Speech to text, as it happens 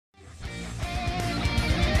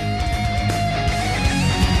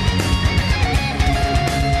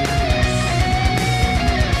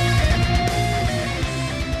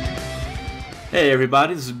Hey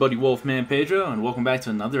everybody, this is Buddy WolfmanPedro, and welcome back to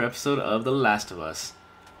another episode of The Last of Us.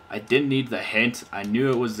 I didn't need the hint, I knew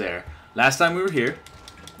it was there. Last time we were here,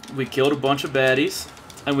 we killed a bunch of baddies,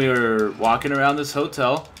 and we were walking around this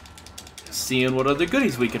hotel, seeing what other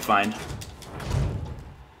goodies we could find.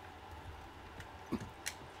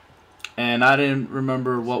 And I didn't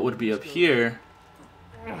remember what would be up here.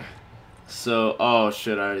 So, oh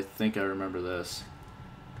shit, I think I remember this.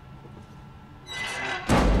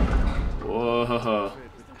 Whoa.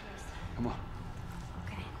 Come on.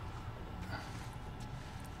 Okay.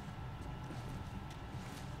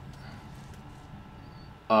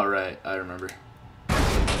 Alright, I remember.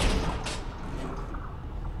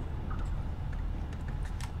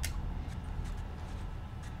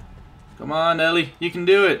 Come on, Ellie, you can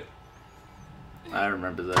do it. I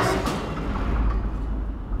remember this.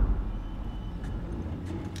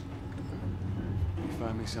 You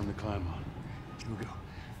find me something to climb on. Here we go.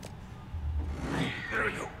 There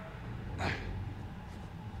we go.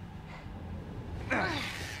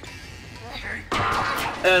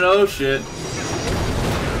 And oh shit.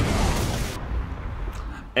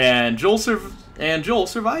 And Joel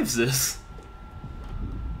survives this.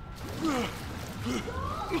 Joel!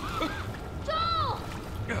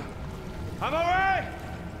 I'm alright!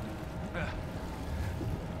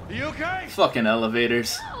 Are you okay? Fucking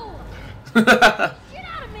elevators. No! Get out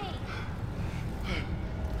of me!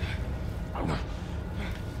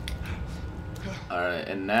 Alright,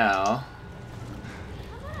 and now...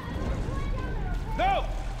 No!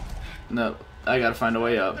 No, I gotta find a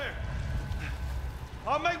way up. There.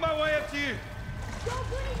 I'll make my way up to you.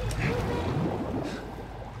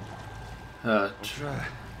 I'll try.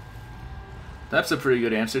 That's a pretty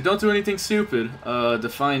good answer. Don't do anything stupid.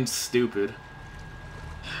 Define stupid.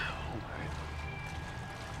 Alright.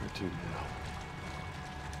 Where to now?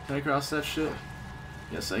 Can I cross that shit?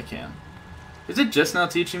 Yes, I can. Is it just now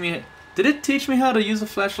teaching me... Did it teach me how to use a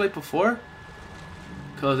flashlight before?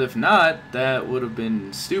 Because if not, that would have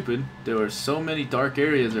been stupid. There were so many dark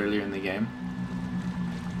areas earlier in the game.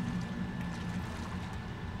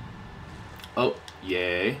 Oh,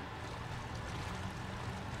 yay.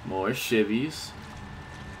 More shivvies.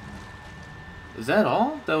 Is that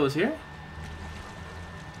all that was here?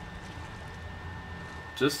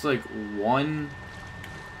 Just like one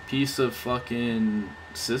piece of fucking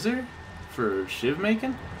scissor for shiv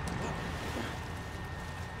making?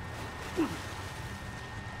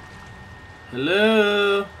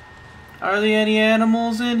 Hello? Are there any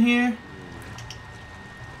animals in here?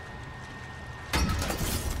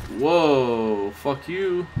 Whoa, fuck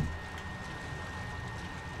you.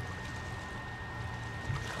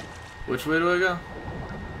 Which way do I go?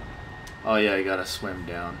 Oh yeah, I gotta swim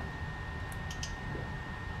down.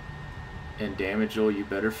 And damn it, Joel, you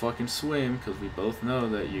better fucking swim, because we both know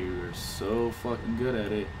that you're so fucking good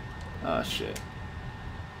at it. Ah, shit.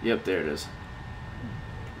 Yep, there it is.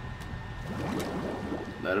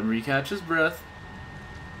 Let him recatch his breath.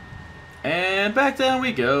 And back down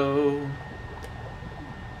we go.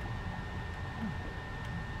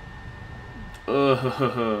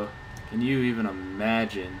 Oh, can you even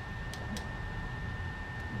imagine?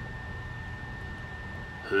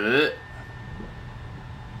 Huh.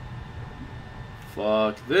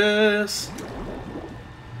 Fuck this.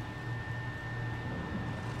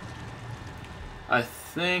 I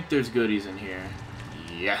think there's goodies in here.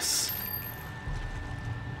 Yes.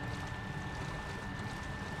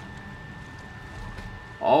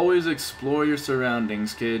 Always explore your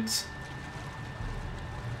surroundings, kids.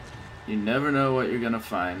 You never know what you're gonna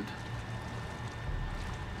find.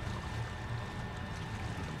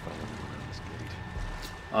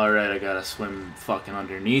 Alright, I gotta swim fucking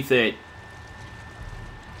underneath it.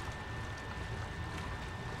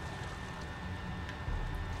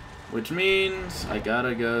 Which means I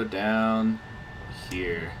gotta go down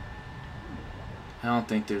here. I don't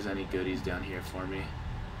think there's any goodies down here for me.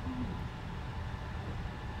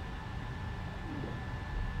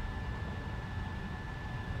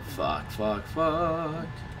 Fuck.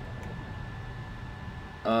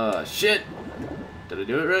 Shit! Did I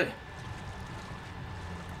do it right?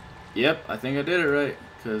 Yep, I think I did it right,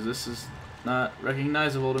 because this is not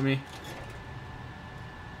recognizable to me.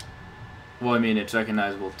 Well, I mean, it's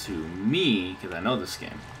recognizable to me, because I know this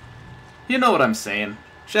game. You know what I'm saying.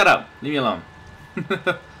 Shut up. Leave me alone.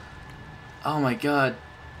 Oh my god.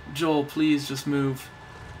 Joel, please just move.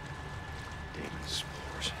 Demon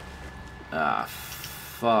spores. Ah,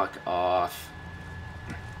 fuck off.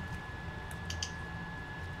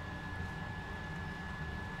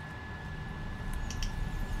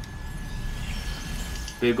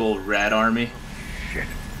 Big old rat army. Shit.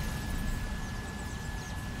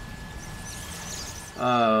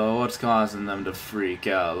 What's causing them to freak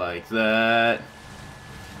out like that?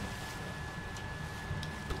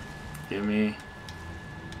 Gimme.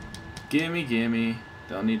 Gimme, gimme.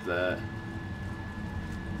 Don't need that.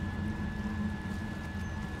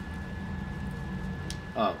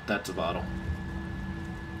 Oh, that's a bottle.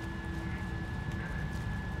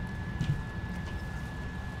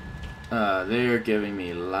 They're giving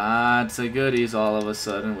me lots of goodies all of a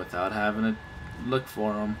sudden without having to look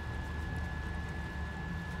for them.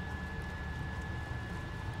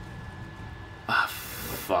 Ah,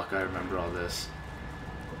 fuck, I remember all this.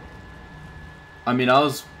 I mean,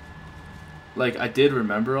 I did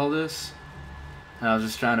remember all this. And I was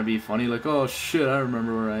just trying to be funny, like, oh shit, I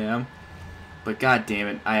remember where I am. But god damn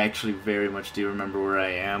it, I actually very much do remember where I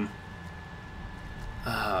am.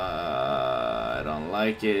 I don't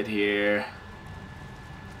like it here.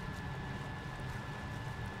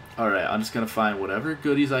 Alright, I'm just gonna find whatever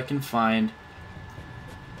goodies I can find.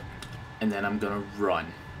 And then I'm gonna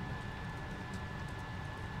run.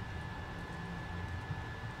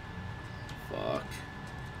 Fuck.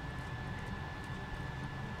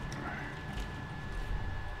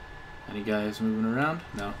 Any guys moving around?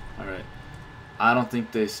 No? Alright. I don't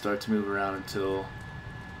think they start to move around until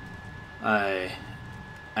I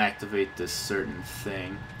activate this certain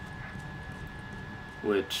thing.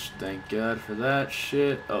 Which, thank God for that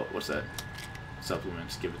shit. Oh, what's that?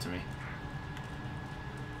 Supplements, give it to me.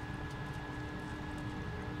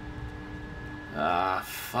 Ah,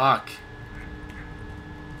 fuck.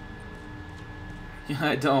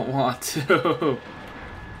 I don't want to.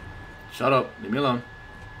 Shut up, leave me alone.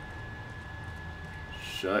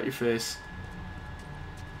 Shut your face.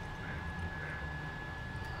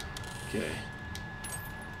 Okay.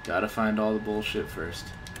 Gotta find all the bullshit first.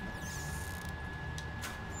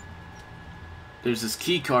 There's this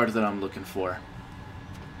key card that I'm looking for.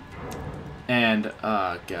 And,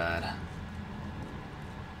 oh god.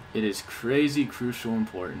 It is crazy, crucial,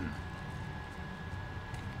 important.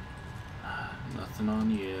 Nothing on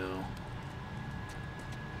you.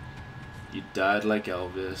 You died like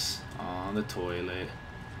Elvis on the toilet.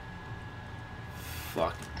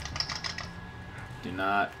 Fuck. Do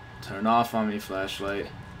not turn off on me, flashlight.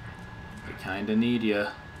 I kinda need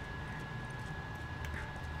ya.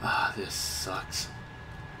 Ah, this sucks.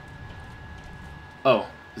 Oh,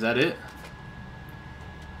 is that it?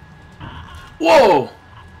 Whoa!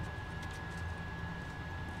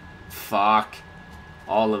 Fuck.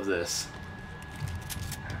 All of this.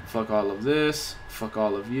 Fuck all of this. Fuck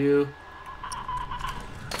all of you.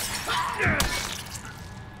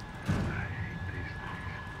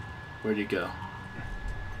 Where'd you go?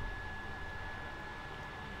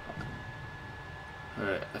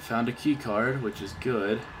 Alright, I found a key card, which is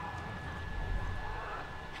good.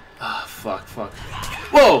 Ah, fuck, fuck.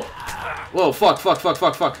 Whoa! Whoa, fuck, fuck, fuck,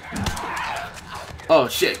 fuck, fuck. Oh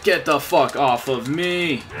shit, get the fuck off of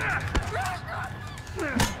me!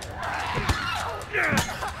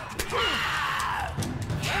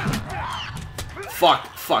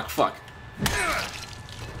 Fuck, fuck, fuck.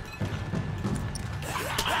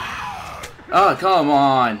 Oh, come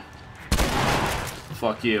on.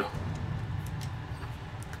 Fuck you.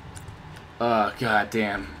 Oh,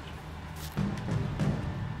 goddamn.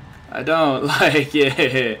 I don't like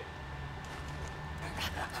it.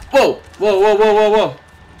 Whoa! Whoa, whoa, whoa, whoa, whoa!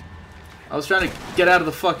 I was trying to get out of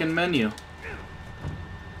the fucking menu.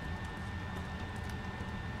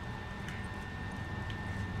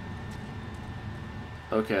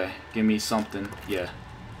 Okay, give me something. Yeah.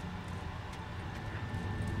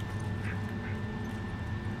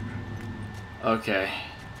 Okay.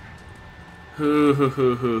 Hoo hoo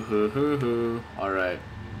hoo hoo hoo hoo hoo. Alright.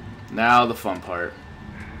 Now the fun part.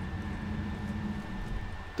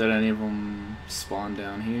 Did any of them spawn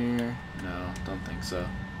down here? No, don't think so.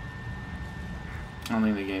 I don't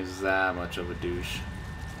think the game's that much of a douche.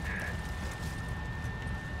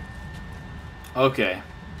 Okay.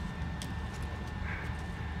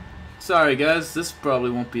 Sorry guys, this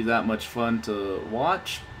probably won't be that much fun to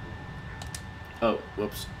watch. Oh,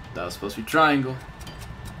 whoops. That was supposed to be triangle.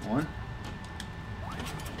 1,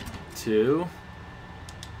 2.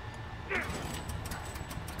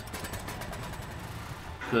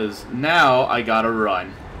 Because now I gotta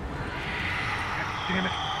run. Damn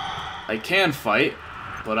it. I can fight,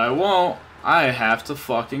 but I won't. I have to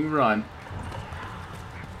fucking run.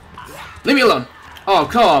 Leave me alone! Oh,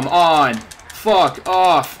 come on! Fuck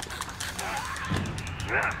off!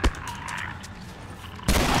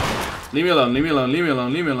 Leave me alone, leave me alone, leave me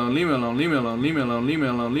alone, leave me alone, leave me alone, leave me alone, leave me alone, leave me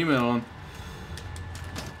alone, leave me alone.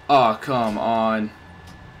 Oh, come on.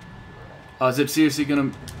 Oh, is it seriously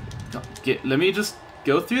gonna get, let me just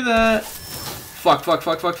go through that. Fuck, fuck,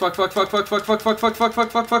 fuck, fuck, fuck, fuck, fuck, fuck, fuck, fuck, fuck, fuck, fuck,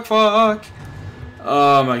 fuck, fuck, fuck, fuck.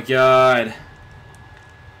 Oh my god.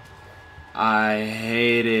 I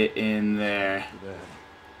hate it in there.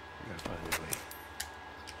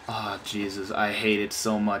 Oh, Jesus. I hate it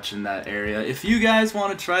so much in that area. If you guys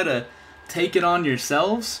want to try to take it on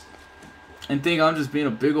yourselves and think I'm just being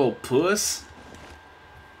a big old puss,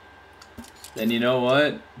 then you know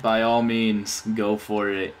what? By all means, go for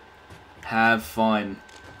it. Have fun.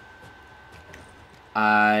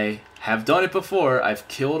 I have done it before. I've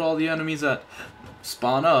killed all the enemies that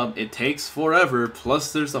spawn up. It takes forever.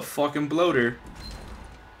 Plus, there's a fucking bloater.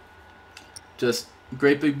 Just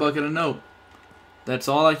great big bucket of nope. That's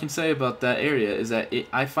all I can say about that area, is that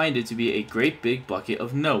I find it to be a great big bucket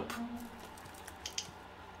of nope.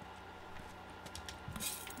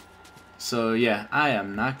 So yeah, I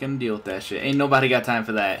am not gonna deal with that shit. Ain't nobody got time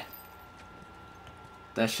for that.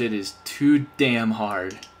 That shit is too damn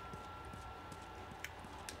hard.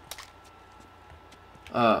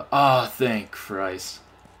 Oh, thank Christ.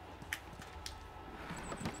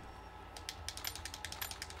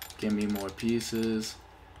 Give me more pieces.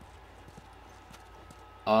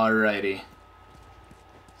 Alrighty.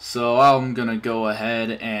 So I'm gonna go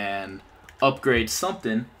ahead and upgrade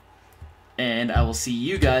something, and I will see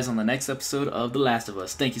you guys on the next episode of The Last of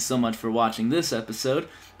Us. Thank you so much for watching this episode.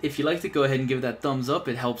 If you liked it, go ahead and give it that thumbs up.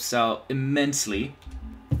 It helps out immensely.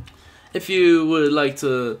 If you would like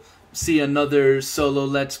to see another solo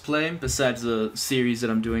Let's Play besides the series that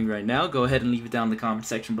I'm doing right now, go ahead and leave it down in the comment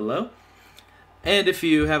section below. And if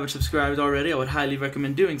you haven't subscribed already, I would highly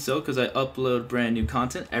recommend doing so, because I upload brand new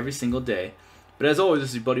content every single day. But as always,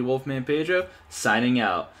 this is your buddy WolfmanPedro, signing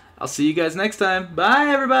out. I'll see you guys next time. Bye,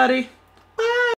 everybody!